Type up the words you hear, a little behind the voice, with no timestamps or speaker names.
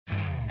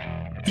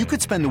You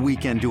could spend the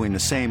weekend doing the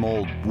same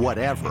old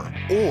whatever,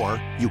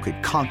 or you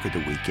could conquer the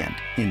weekend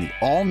in the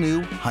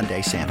all-new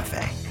Hyundai Santa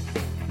Fe.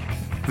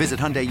 Visit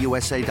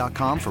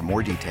HyundaiUSA.com for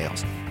more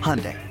details.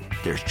 Hyundai,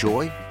 there's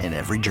joy in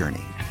every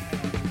journey.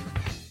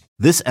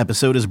 This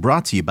episode is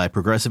brought to you by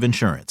Progressive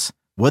Insurance.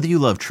 Whether you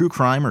love true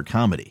crime or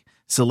comedy,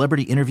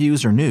 celebrity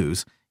interviews or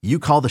news, you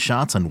call the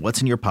shots on what's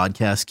in your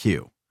podcast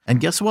queue. And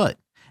guess what?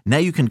 Now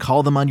you can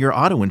call them on your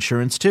auto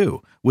insurance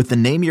too with the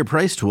Name Your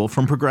Price tool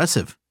from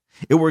Progressive.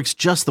 It works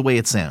just the way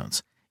it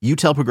sounds. You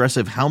tell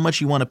Progressive how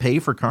much you want to pay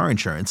for car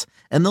insurance,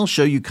 and they'll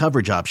show you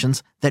coverage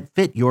options that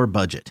fit your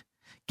budget.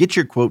 Get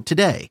your quote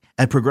today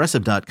at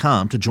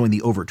Progressive.com to join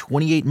the over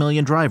 28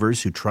 million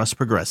drivers who trust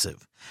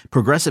Progressive.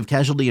 Progressive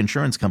Casualty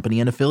Insurance Company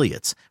and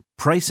Affiliates.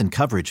 Price and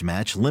coverage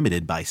match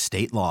limited by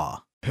state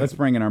law. Let's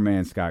bring in our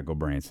man, Scott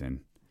Gulbranson.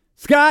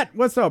 Scott,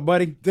 what's up,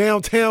 buddy?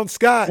 Downtown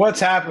Scott.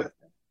 What's happening?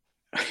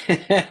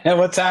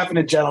 What's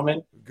happening,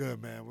 gentlemen?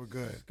 Good, man. We're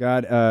good.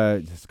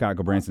 Scott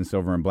Gulbranson,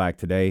 Silver and Black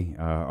today,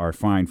 our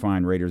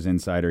fine Raiders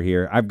insider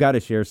here. I've got to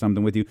share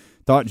something with you.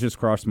 Thought just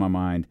crossed my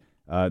mind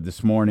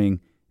this morning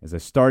as I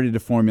started to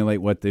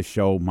formulate what this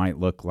show might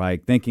look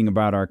like, thinking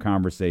about our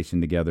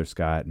conversation together,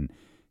 Scott. And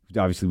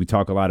obviously we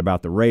talk a lot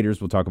about the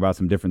Raiders. We'll talk about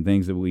some different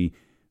things that we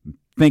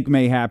think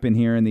may happen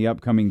here in the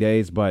upcoming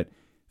days. But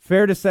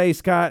fair to say,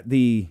 Scott,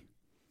 the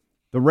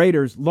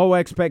Raiders, low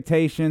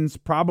expectations,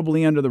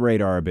 probably under the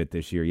radar a bit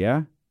this year,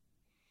 yeah?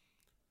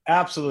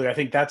 Absolutely. I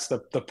think that's the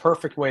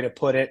perfect way to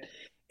put it.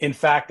 In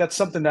fact, that's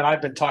something that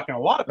I've been talking a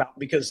lot about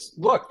because,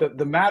 look,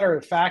 the matter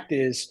of fact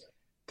is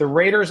the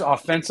Raiders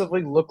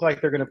offensively look like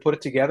they're going to put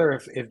it together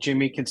if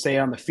Jimmy can stay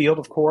on the field,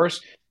 of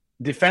course.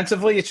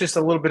 Defensively, it's just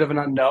a little bit of an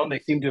unknown. They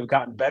seem to have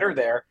gotten better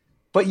there.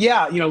 But,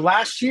 yeah,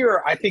 last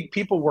year I think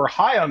people were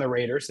high on the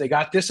Raiders. They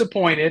got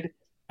disappointed,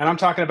 and I'm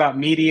talking about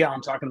media.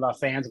 I'm talking about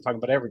fans. I'm talking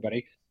about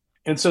everybody.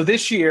 And so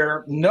this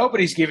year,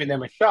 nobody's giving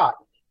them a shot.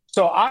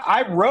 So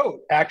I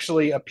wrote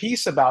actually a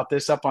piece about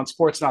this up on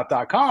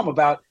sportsnot.com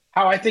about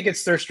how I think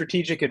it's their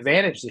strategic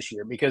advantage this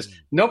year because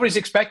nobody's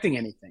expecting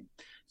anything.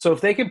 So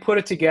if they can put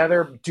it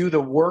together, do the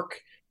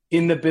work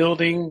in the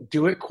building,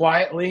 do it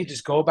quietly,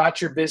 just go about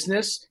your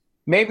business,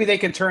 maybe they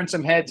can turn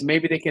some heads.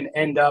 Maybe they can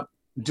end up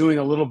doing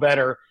a little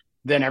better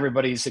than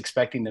everybody's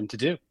expecting them to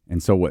do.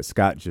 And so what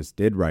Scott just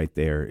did right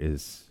there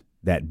is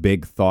that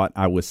big thought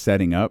I was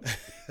setting up.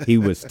 He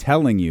was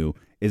telling you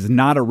is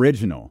not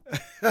original.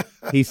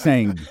 He's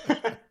saying,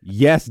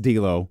 yes,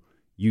 D'Lo,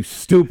 you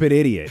stupid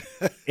idiot.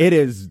 It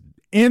is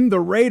in the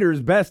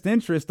Raiders' best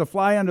interest to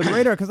fly under the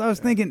radar because I was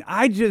thinking,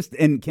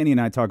 and Kenny and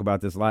I talk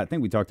about this a lot. I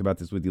think we talked about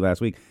this with you last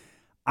week.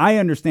 I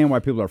understand why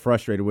people are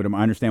frustrated with him.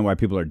 I understand why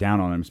people are down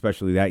on him,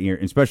 especially that year,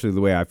 especially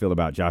the way I feel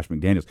about Josh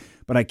McDaniels.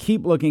 But I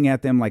keep looking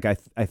at them like I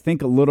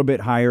think a little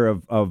bit higher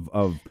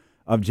of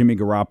Jimmy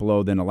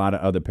Garoppolo than a lot of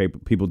other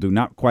people do.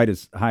 Not quite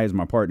as high as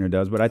my partner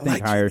does, but I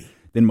think higher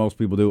than most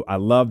people do. I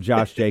love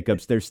Josh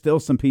Jacobs. There's still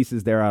some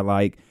pieces there I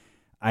like.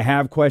 I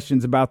have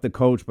questions about the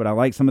coach, but I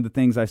like some of the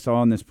things I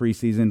saw in this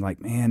preseason.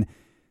 Like, man,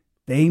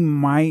 they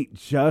might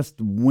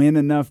just win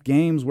enough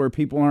games where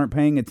people aren't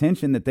paying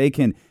attention that they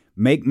can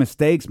make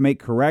mistakes, make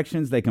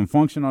corrections. They can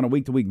function on a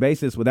week-to-week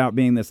basis without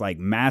being this, like,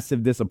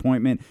 massive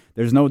disappointment.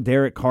 There's no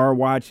Derek Carr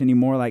watch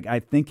anymore. Like, I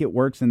think it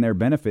works in their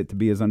benefit to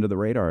be as under the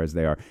radar as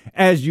they are,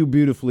 as you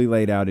beautifully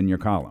laid out in your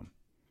column.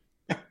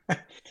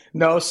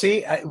 No,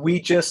 see,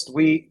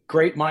 we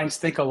great minds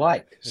think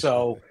alike.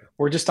 So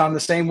we're just on the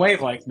same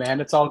wavelength,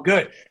 man. It's all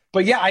good.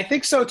 But, yeah, I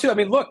think so, too. I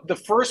mean, look, the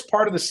first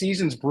part of the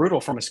season's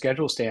brutal from a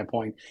schedule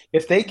standpoint.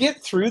 If they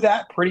get through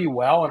that pretty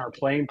well and are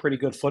playing pretty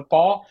good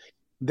football,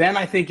 then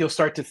I think you'll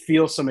start to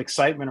feel some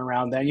excitement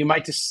around that. You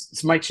might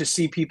just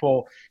see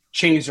people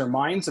change their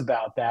minds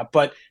about that.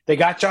 But they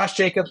got Josh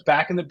Jacobs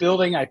back in the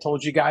building. I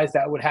told you guys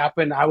that would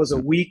happen. I was a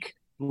week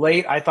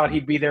late. I thought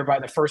he'd be there by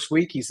the first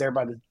week. He's there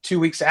by the 2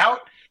 weeks out.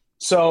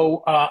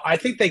 So I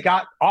think they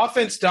got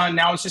offense done.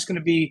 Now it's just going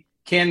to be,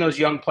 can those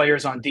young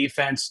players on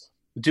defense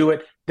do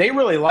it? They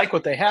really like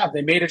what they have.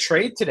 They made a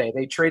trade today.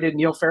 They traded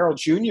Neil Farrell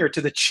Jr.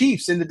 to the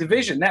Chiefs in the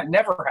division. That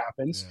never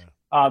happens.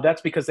 Yeah.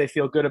 That's because they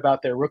feel good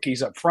about their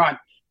rookies up front.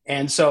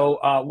 And so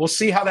we'll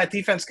see how that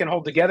defense can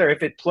hold together.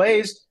 If it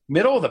plays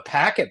middle of the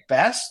pack at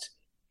best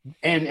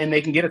and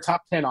they can get a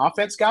top 10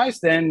 offense,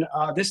 guys, then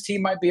this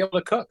team might be able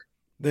to cook.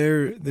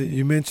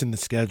 You mentioned the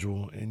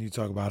schedule, and you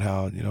talk about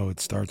how, it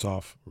starts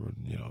off,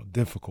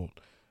 difficult.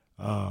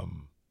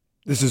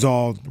 This is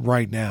all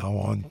right now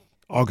on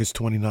August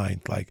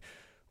 29th. Like,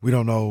 we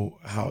don't know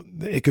how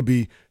 – it could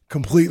be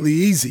completely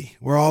easy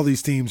where all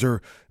these teams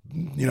are,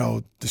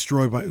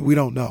 destroyed by – we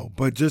don't know.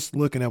 But just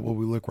looking at what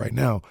we look right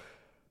now,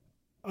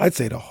 I'd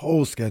say the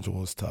whole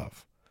schedule is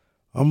tough.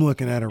 I'm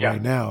looking at it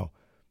right now,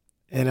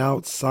 and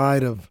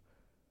outside of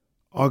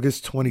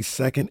August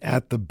 22nd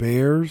at the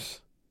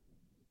Bears,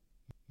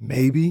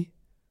 maybe,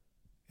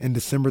 and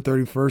December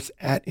 31st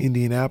at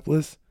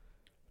Indianapolis,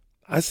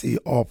 I see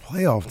all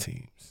playoff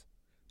teams.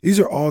 These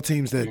are all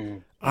teams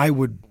that I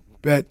would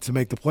bet to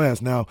make the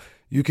playoffs. Now,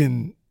 you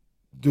can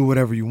do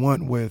whatever you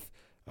want with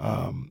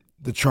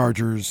the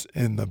Chargers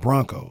and the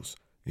Broncos.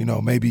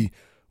 Maybe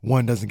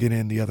one doesn't get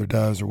in, the other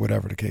does, or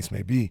whatever the case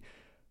may be.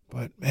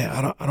 But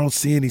man, I don't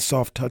see any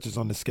soft touches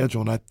on the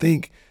schedule, and I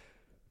think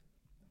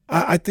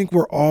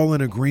we're all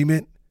in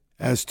agreement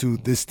as to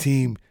this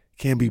team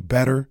can be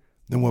better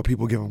than what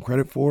people give them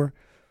credit for.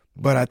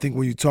 But I think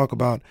when you talk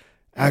about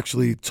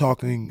actually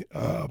talking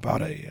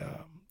about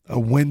a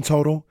win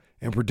total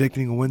and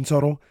predicting a win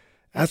total,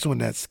 that's when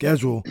that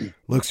schedule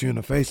looks you in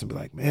the face and be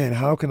like, man,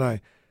 how can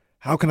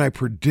I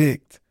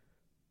predict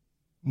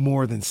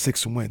more than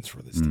 6 wins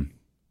for this team?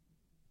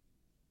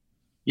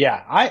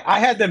 Yeah, I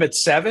had them at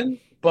 7,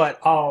 but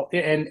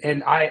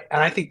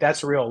I think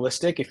that's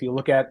realistic if you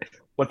look at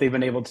what they've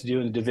been able to do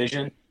in the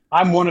division.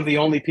 I'm one of the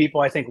only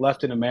people I think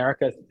left in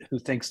America who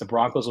thinks the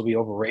Broncos will be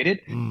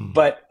overrated.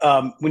 But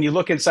when you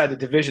look inside the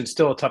division,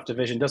 still a tough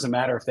division. Doesn't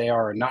matter if they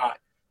are or not.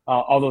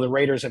 Although the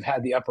Raiders have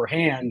had the upper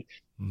hand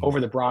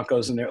over the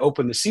Broncos and they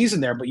opened the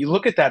season there. But you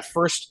look at that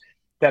first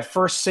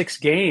 6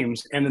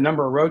 games and the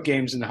number of road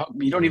games, and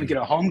you don't even get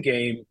a home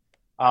game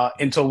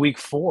until week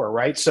 4,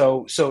 right?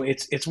 So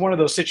it's one of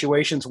those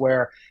situations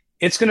where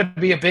it's going to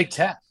be a big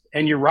test.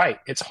 And you're right,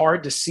 it's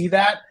hard to see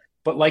that.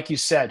 But like you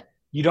said,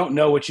 you don't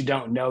know what you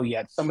don't know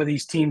yet. Some of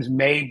these teams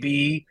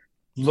may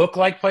look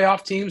like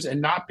playoff teams and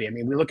not be. I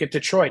mean, we look at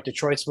Detroit.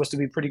 Detroit's supposed to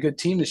be a pretty good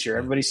team this year.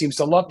 Everybody seems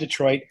to love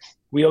Detroit.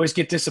 We always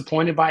get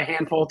disappointed by a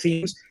handful of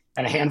teams,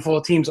 and a handful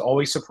of teams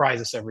always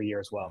surprise us every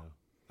year as well.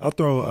 I'll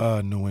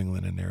throw New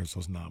England in there as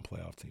those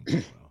non-playoff teams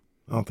as well.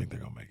 I don't think they're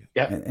going to make it.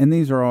 Yeah, and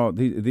these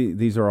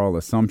are all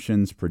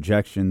assumptions,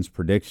 projections,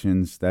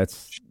 predictions.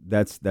 That's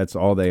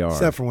all they are.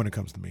 Except for when it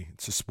comes to me,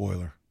 it's a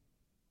spoiler.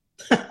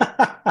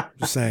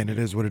 Just saying, it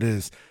is what it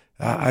is.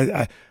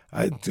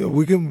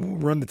 We can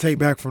run the tape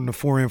back from the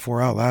 4 in,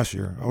 4 out last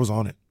year. I was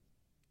on it.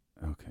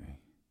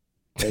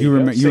 Okay. You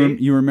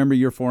remember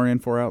your 4 in,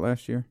 4 out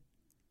last year?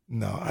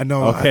 No, I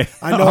know. Okay.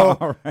 I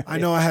know. Right. I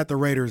know. I had the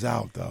Raiders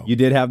out though. You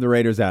did have the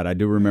Raiders out. I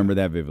do remember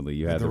that vividly.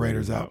 You had the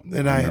Raiders out,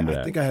 and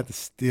I think I had the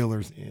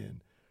Steelers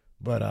in,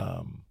 but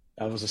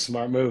that was a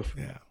smart move.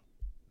 Yeah.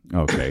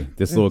 Okay,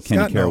 this little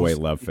Kenny Caraway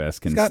love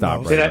fest can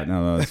stop right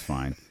now. No, that's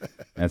fine.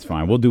 That's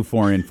fine. We'll do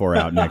 4 in, 4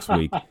 out next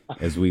week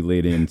as we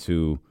lead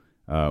into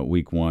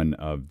week 1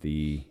 of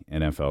the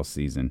NFL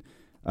season.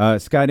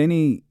 Scott,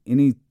 any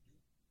in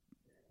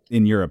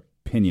your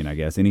opinion, I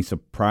guess, any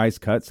surprise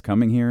cuts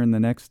coming here in the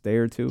next day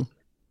or two?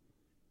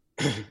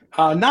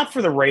 Not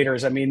for the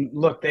Raiders. I mean,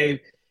 look, they've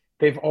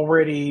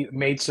already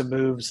made some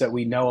moves that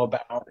we know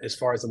about as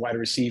far as the wide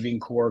receiving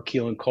core.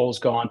 Keelan Cole's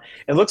gone.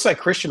 It looks like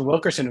Christian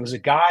Wilkerson, who was a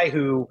guy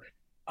who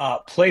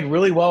played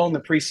really well in the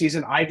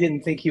preseason. I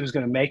didn't think he was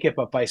going to make it,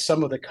 but by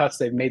some of the cuts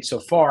they've made so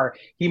far,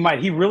 he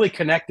might. He really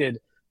connected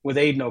with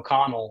Aiden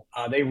O'Connell.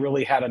 They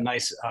really had a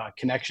nice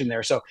connection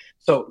there. So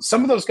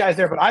some of those guys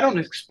there, but I don't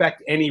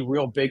expect any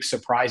real big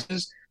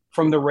surprises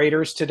from the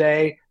Raiders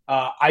today.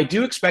 I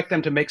do expect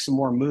them to make some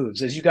more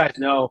moves. As you guys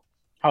know,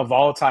 how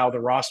volatile the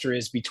roster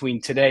is between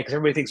today, because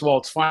everybody thinks, well,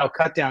 it's final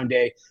cutdown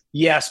day.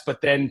 Yes,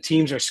 but then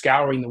teams are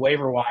scouring the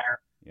waiver wire,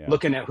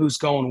 looking at who's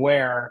going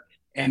where,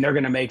 and they're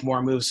going to make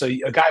more moves. So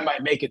a guy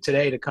might make it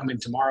today to come in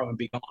tomorrow and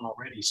be gone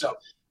already. So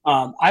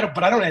I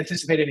don't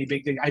anticipate any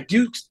big thing. I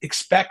do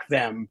expect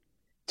them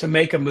to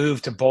make a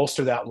move to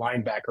bolster that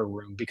linebacker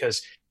room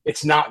because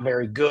it's not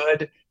very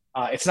good.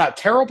 It's not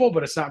terrible,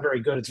 but it's not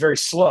very good. It's very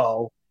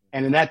slow.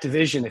 And in that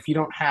division, if you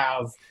don't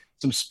have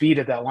some speed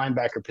at that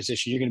linebacker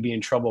position, you're going to be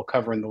in trouble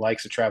covering the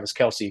likes of Travis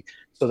Kelce.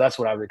 So that's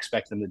what I would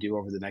expect them to do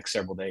over the next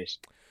several days.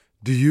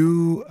 Do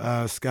you,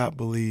 Scott,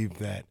 believe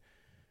that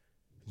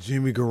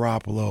Jimmy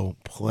Garoppolo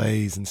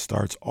plays and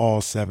starts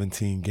all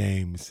 17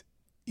 games,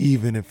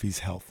 even if he's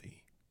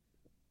healthy?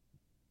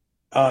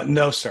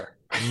 No, sir.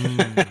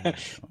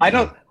 I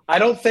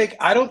don't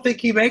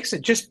think he makes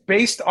it just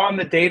based on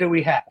the data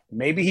we have.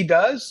 Maybe he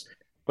does.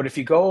 But if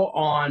you go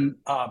on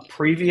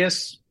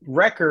previous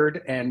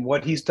record and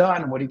what he's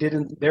done and what he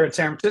did there at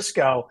San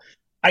Francisco,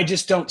 I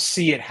just don't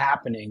see it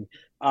happening.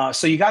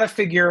 So you got to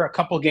figure a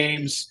couple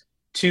games,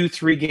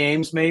 2-3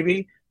 games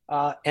maybe.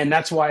 And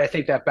that's why I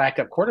think that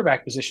backup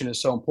quarterback position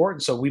is so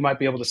important. So we might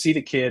be able to see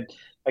the kid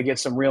get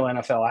some real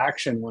NFL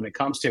action when it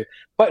comes to.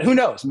 But who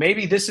knows?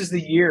 Maybe this is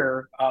the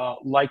year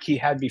like he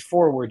had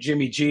before where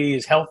Jimmy G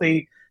is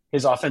healthy,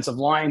 his offensive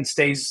line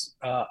stays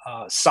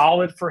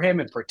solid for him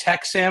and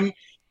protects him.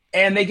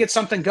 And they get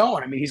something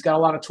going. I mean, he's got a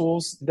lot of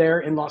tools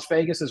there in Las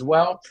Vegas as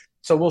well.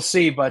 So we'll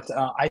see. But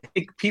I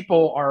think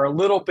people are a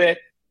little bit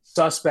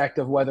suspect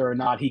of whether or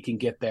not he can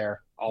get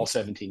there all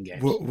 17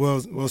 games.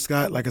 Well,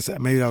 Scott, like I said,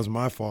 maybe that was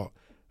my fault.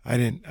 I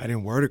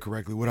didn't word it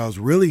correctly. What I was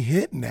really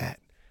hinting at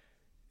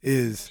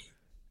is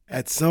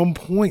at some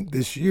point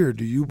this year,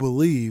 do you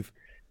believe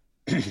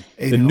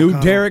the new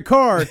Derek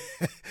Carr,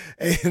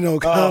 Aiden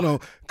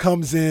O'Connell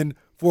comes in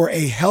for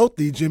a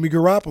healthy Jimmy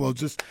Garoppolo?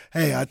 Just,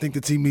 hey, I think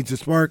the team needs a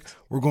spark.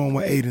 We're going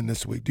with Aiden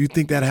this week. Do you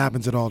think that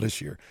happens at all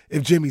this year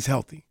if Jimmy's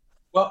healthy?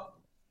 Well,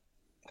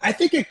 I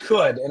think it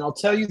could, and I'll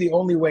tell you the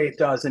only way it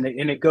does, and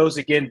it goes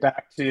again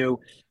back to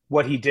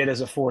what he did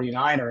as a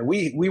 49er.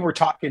 We were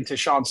talking to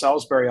Sean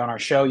Salisbury on our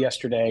show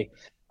yesterday,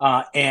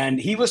 and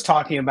he was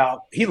talking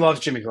about he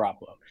loves Jimmy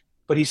Garoppolo.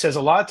 but he says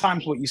a lot of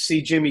times what you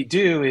see Jimmy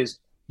do is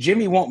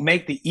Jimmy won't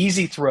make the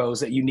easy throws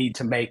that you need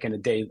to make in a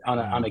day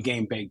on a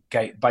game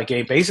by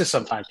game basis.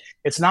 Sometimes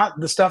it's not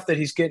the stuff that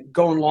he's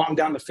going long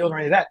down the field or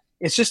any of that.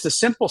 It's just the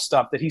simple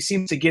stuff that he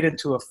seems to get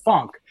into a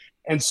funk.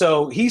 And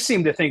so he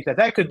seemed to think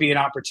that could be an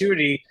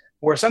opportunity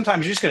where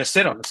sometimes you're just going to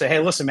sit him and say, hey,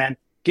 listen, man,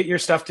 get your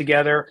stuff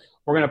together.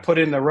 We're going to put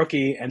in the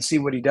rookie and see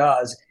what he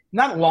does.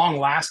 Not long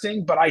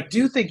lasting, but I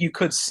do think you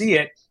could see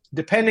it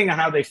depending on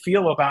how they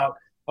feel about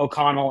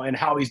O'Connell and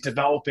how he's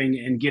developing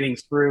and getting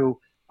through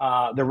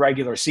the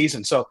regular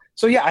season. So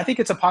yeah, I think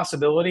it's a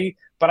possibility,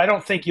 but I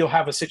don't think you'll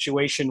have a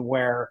situation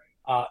where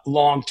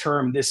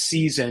long-term this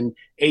season,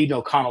 Aiden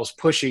O'Connell's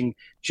pushing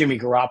Jimmy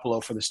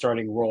Garoppolo for the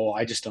starting role.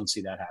 I just don't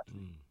see that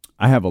happening.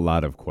 I have a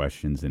lot of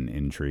questions and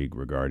intrigue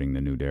regarding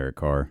the new Derek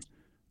Carr,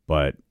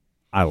 but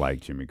I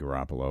like Jimmy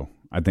Garoppolo.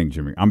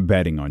 I'm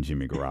betting on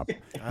Jimmy Garoppolo.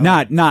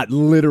 Not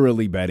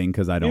literally betting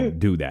because I don't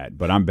do that,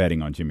 but I'm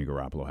betting on Jimmy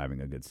Garoppolo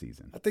having a good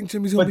season. I think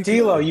Jimmy's going to be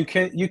D'Lo, you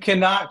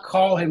cannot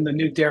call him the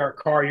new Derek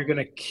Carr. You're going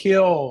to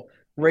kill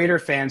Raider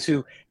fans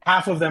who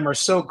half of them are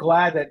so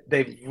glad that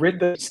they've rid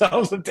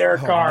themselves of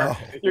Derek Carr. No.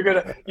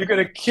 You're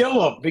gonna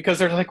kill them because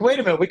they're like, wait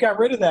a minute, we got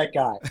rid of that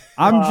guy.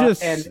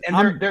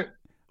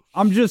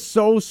 I'm just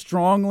so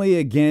strongly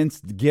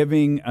against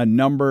giving a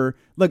number.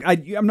 Look,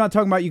 I'm not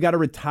talking about you got to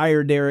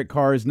retire Derek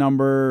Carr's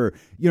number. Or,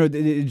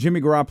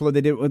 Jimmy Garoppolo.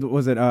 They did.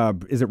 Was it?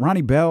 Is it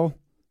Ronnie Bell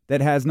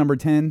that has number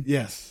 10?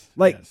 Yes.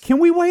 Can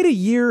we wait a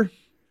year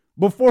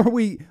before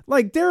we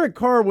Derek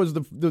Carr was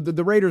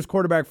the Raiders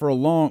quarterback for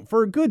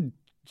a good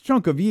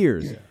chunk of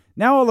years. Yeah.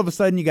 Now all of a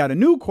sudden you got a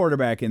new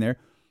quarterback in there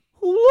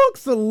who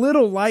looks a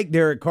little like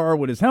Derek Carr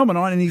with his helmet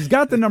on, and he's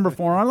got the number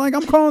 4 on.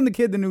 I'm calling the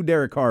kid the new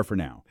Derek Carr for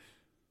now.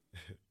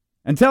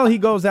 Until he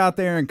goes out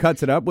there and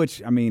cuts it up,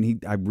 which,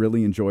 I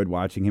really enjoyed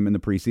watching him in the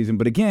preseason.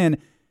 But again,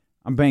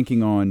 I'm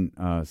banking on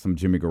some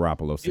Jimmy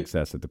Garoppolo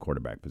success at the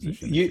quarterback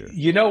position this year.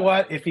 You know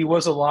what? If he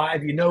was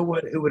alive, who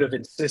would have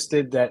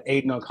insisted that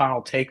Aiden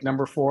O'Connell take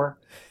number 4?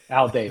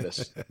 Al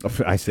Davis.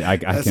 I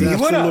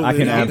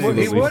can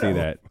absolutely see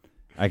that.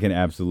 I can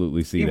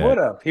absolutely see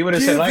that. He would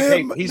have said,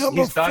 hey, he's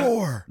number done.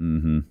 4.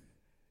 Mm-hmm.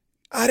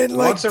 I didn't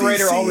like Once a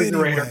Raider, always a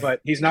Raider, but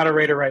he's not a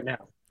Raider right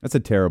now. That's a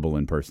terrible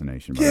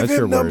impersonation, bro. Give That's him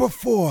your number worst.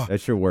 4.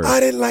 That's your worst. I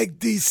didn't like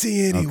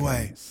DC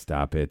anyway. Okay,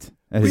 stop it.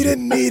 We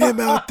didn't need him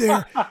out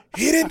there.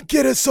 He didn't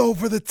get us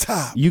over the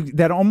top.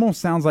 That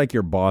almost sounds like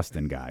your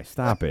Boston guy.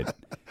 Stop it.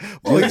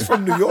 Well, he's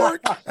from New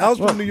York. Al's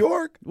from New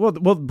York. Well,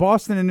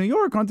 Boston and New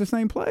York aren't the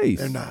same place.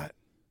 They're not.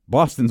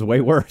 Boston's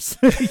way worse.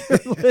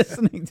 You're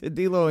listening to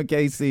D'Lo and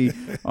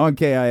KC on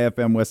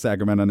KIFM West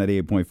Sacramento,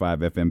 98.5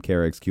 FM,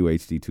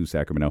 KRXQ HD2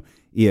 Sacramento,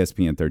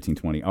 ESPN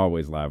 1320,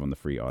 always live on the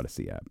free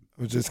Odyssey app.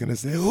 I was just going to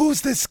say, who's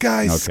this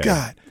guy,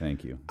 Scott?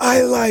 Thank you.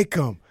 I like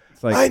him.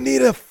 I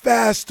need a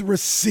fast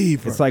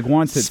receiver. It's like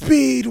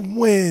speed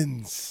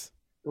wins.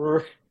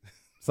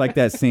 It's like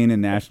that scene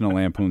in National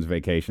Lampoon's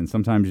Vacation.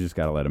 Sometimes you just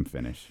got to let him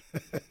finish.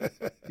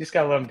 You just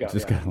got to let him go.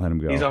 Got to let him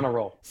go. He's on a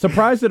roll.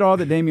 Surprised at all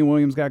that Damian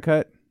Williams got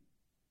cut?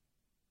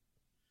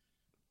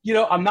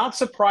 I'm not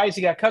surprised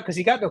he got cut because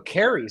he got no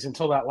carries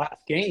until that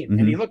last game,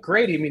 and he looked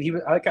great. He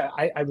was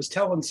I was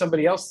telling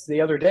somebody else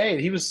the other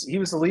day, he was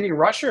the leading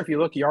rusher if you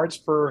look yards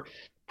per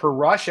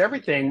rush,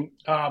 everything.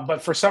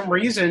 But for some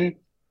reason,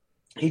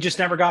 he just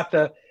never got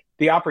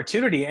the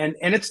opportunity, and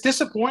it's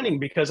disappointing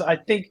because I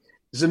think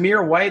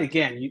Zamir White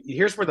again.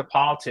 Here's where the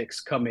politics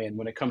come in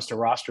when it comes to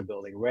roster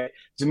building, right?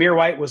 Zamir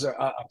White was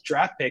a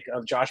draft pick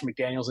of Josh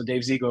McDaniels and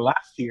Dave Ziegler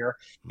last year.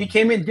 He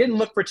came in, didn't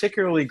look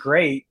particularly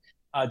great.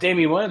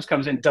 Damian Williams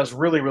comes in, does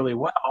really, really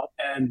well,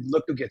 and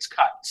look who gets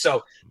cut.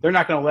 So they're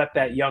not going to let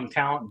that young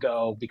talent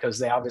go because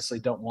they obviously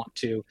don't want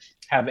to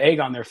have egg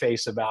on their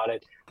face about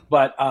it.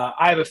 But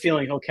I have a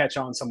feeling he'll catch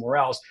on somewhere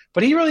else.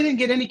 But he really didn't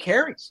get any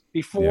carries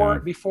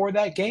before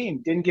that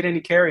game. Didn't get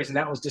any carries, and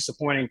that was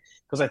disappointing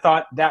because I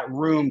thought that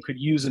room could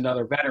use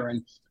another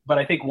veteran. But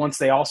I think once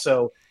they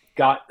also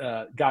got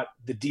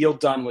the deal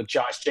done with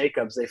Josh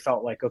Jacobs, they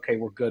felt like, okay,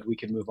 we're good. We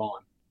can move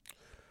on.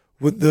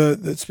 With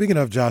the speaking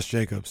of Josh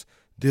Jacobs,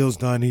 deal's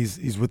done.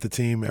 He's with the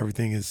team.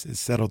 Everything is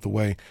settled the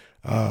way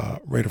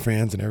Raider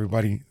fans and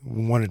everybody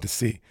wanted to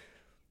see.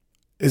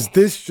 Is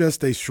this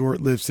just a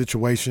short-lived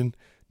situation?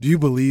 Do you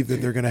believe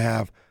that they're going to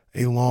have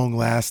a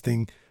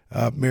long-lasting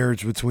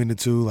marriage between the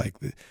two?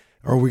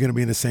 Are we going to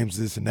be in the same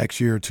position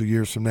next year or 2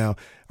 years from now?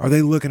 Are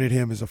they looking at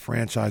him as a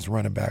franchise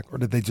running back, or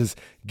did they just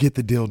get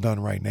the deal done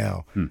right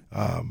now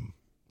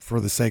for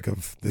the sake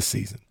of this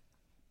season?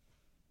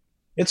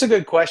 It's a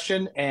good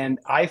question, and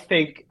I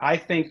think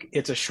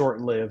it's a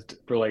short-lived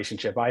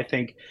relationship. I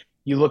think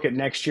you look at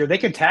next year. They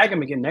can tag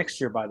him again next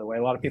year, by the way.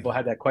 A lot of people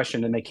had that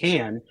question, and they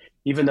can,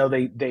 even though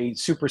they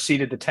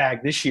superseded the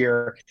tag this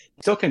year,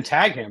 still can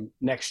tag him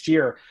next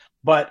year.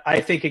 But I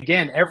think,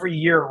 again, every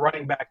year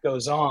running back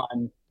goes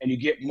on and you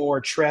get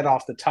more tread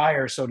off the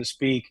tire, so to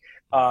speak,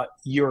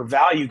 your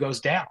value goes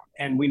down.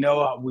 And we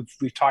know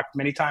we've talked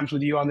many times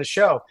with you on the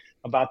show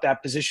about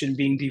that position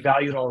being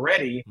devalued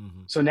already.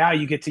 Mm-hmm. So now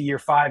you get to year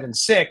 5 and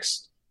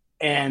 6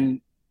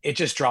 and it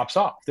just drops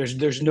off.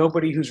 There's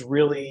nobody who's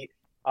really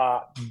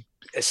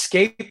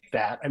escape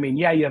that. I mean,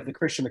 yeah, you have the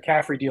Christian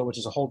McCaffrey deal, which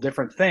is a whole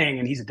different thing,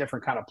 and he's a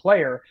different kind of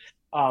player.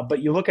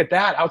 But you look at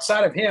that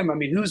outside of him. I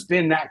mean, who's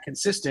been that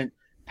consistent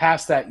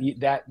past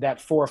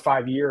that 4 or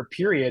 5 year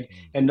period?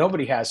 And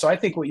nobody has. So I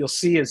think what you'll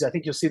see is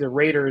you'll see the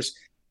Raiders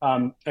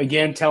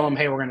again tell them,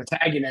 hey, we're going to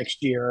tag you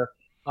next year.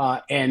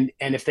 And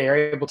if they are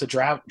able to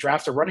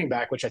draft a running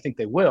back, which I think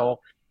they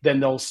will, then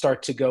they'll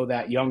start to go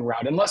that young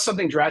route, unless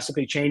something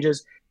drastically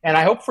changes. And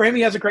I hope for him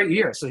he has a great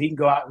year so he can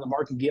go out in the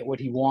market and get what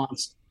he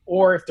wants.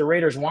 Or if the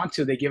Raiders want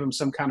to, they give him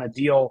some kind of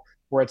deal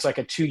where it's like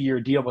a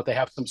 2-year deal, but they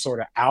have some sort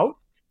of out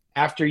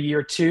after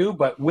year 2.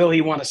 But will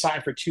he want to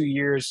sign for 2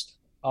 years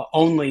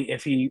only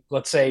if he,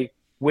 let's say,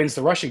 wins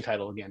the rushing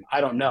title again?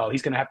 I don't know.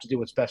 He's going to have to do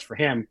what's best for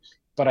him.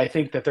 But I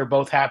think that they're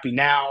both happy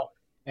now,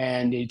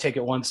 and you take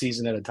it one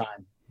season at a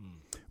time.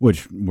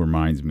 Which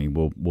reminds me,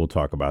 we'll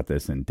talk about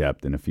this in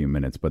depth in a few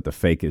minutes, but the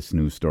fakest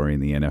news story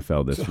in the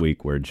NFL this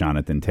week where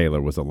Jonathan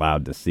Taylor was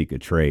allowed to seek a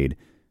trade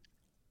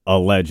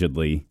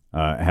allegedly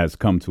has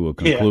come to a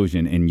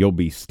conclusion, and you'll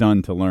be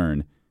stunned to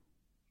learn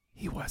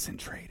he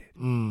wasn't traded.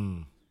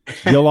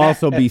 You'll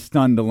also be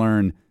stunned to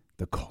learn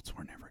the Colts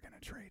were never going to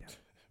trade him.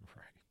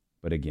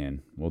 But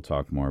again, we'll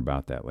talk more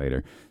about that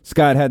later.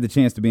 Scott had the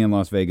chance to be in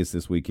Las Vegas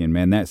this weekend.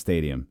 Man, that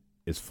stadium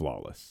is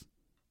flawless.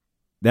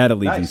 That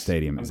Allegiant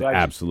Stadium is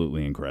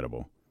absolutely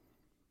incredible.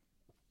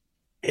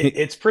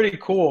 It's pretty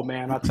cool,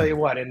 man. I'll tell you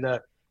what. And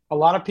a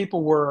lot of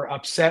people were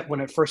upset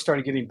when it first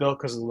started getting built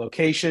because of the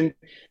location.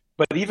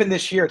 But even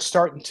this year, it's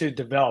starting to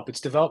develop.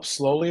 It's developed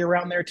slowly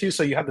around there, too.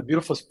 So you have the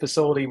beautiful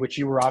facility, which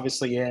you were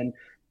obviously in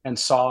and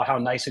saw how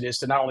nice it is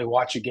to not only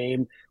watch a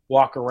game,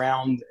 walk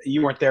around.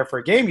 You weren't there for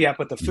a game yet,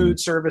 but the food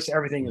service,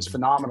 everything is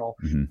phenomenal.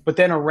 But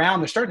then around,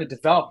 they're starting to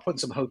develop, putting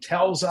some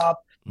hotels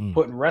up,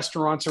 putting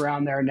restaurants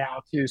around there now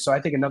too. So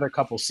I think another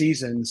couple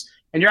seasons,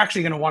 and you're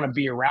actually going to want to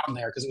be around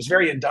there because it was a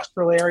very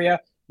industrial area.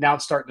 Now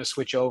it's starting to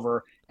switch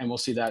over, and we'll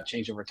see that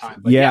change over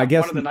time. But I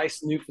guess one of the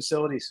nice new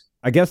facilities.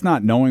 I guess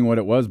not knowing what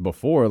it was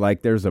before,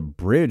 like there's a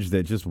bridge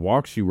that just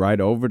walks you right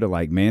over to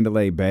like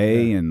Mandalay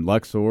Bay and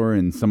Luxor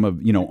and some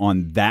of,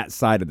 on that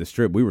side of the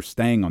strip. We were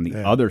staying on the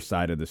other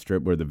side of the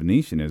strip where the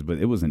Venetian is, but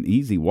it was an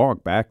easy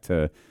walk back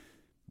to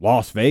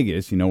Las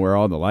Vegas, where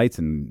all the lights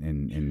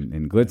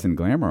and glitz and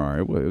glamour are.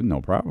 It was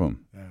no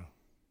problem.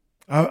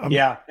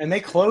 And they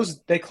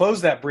closed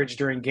that bridge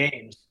during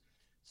games,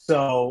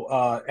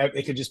 so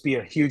it could just be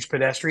a huge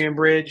pedestrian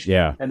bridge.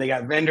 Yeah, and they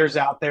got vendors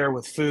out there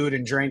with food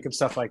and drink and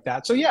stuff like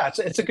that. So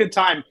it's a good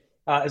time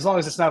as long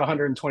as it's not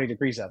 120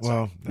 degrees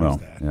outside.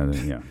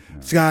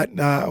 Scott,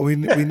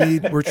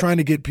 we're trying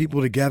to get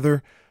people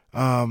together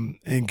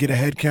and get a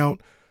head count.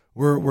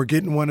 We're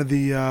getting one of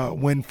the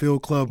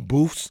Winfield Club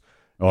booths.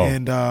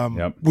 And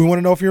we want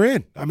to know if you're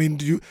in. I mean,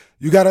 do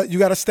you got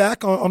a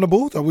stack on the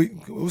booth?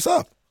 What's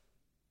up?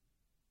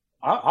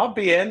 I'll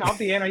be in.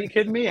 Are you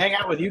kidding me? Hang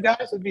out with you guys?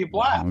 It'd be a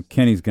blast. Well,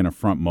 Kenny's going to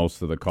front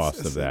most of the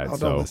cost of that.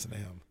 Don't listen to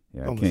him.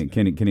 Yeah,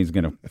 Kenny's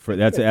going to.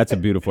 That's a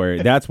beautiful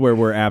area. That's where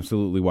we're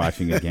absolutely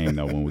watching a game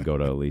though when we go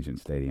to Allegiant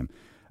Stadium.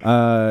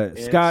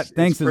 Scott,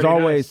 thanks as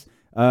always.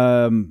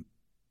 Nice.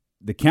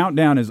 The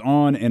countdown is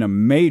on in a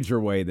major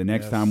way the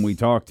next time we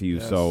talk to you.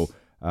 Yes. So.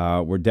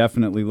 We're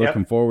definitely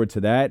looking forward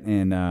to that,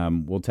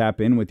 and we'll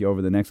tap in with you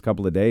over the next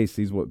couple of days,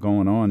 see what's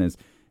going on as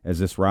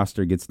this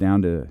roster gets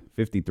down to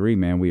 53,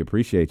 man. We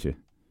appreciate you.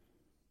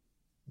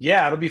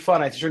 Yeah, it'll be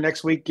fun. I'm sure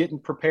next week getting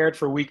prepared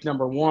for week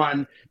number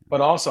 1,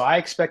 but also I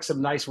expect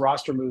some nice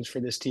roster moves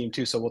for this team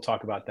too, so we'll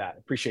talk about that.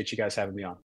 Appreciate you guys having me on.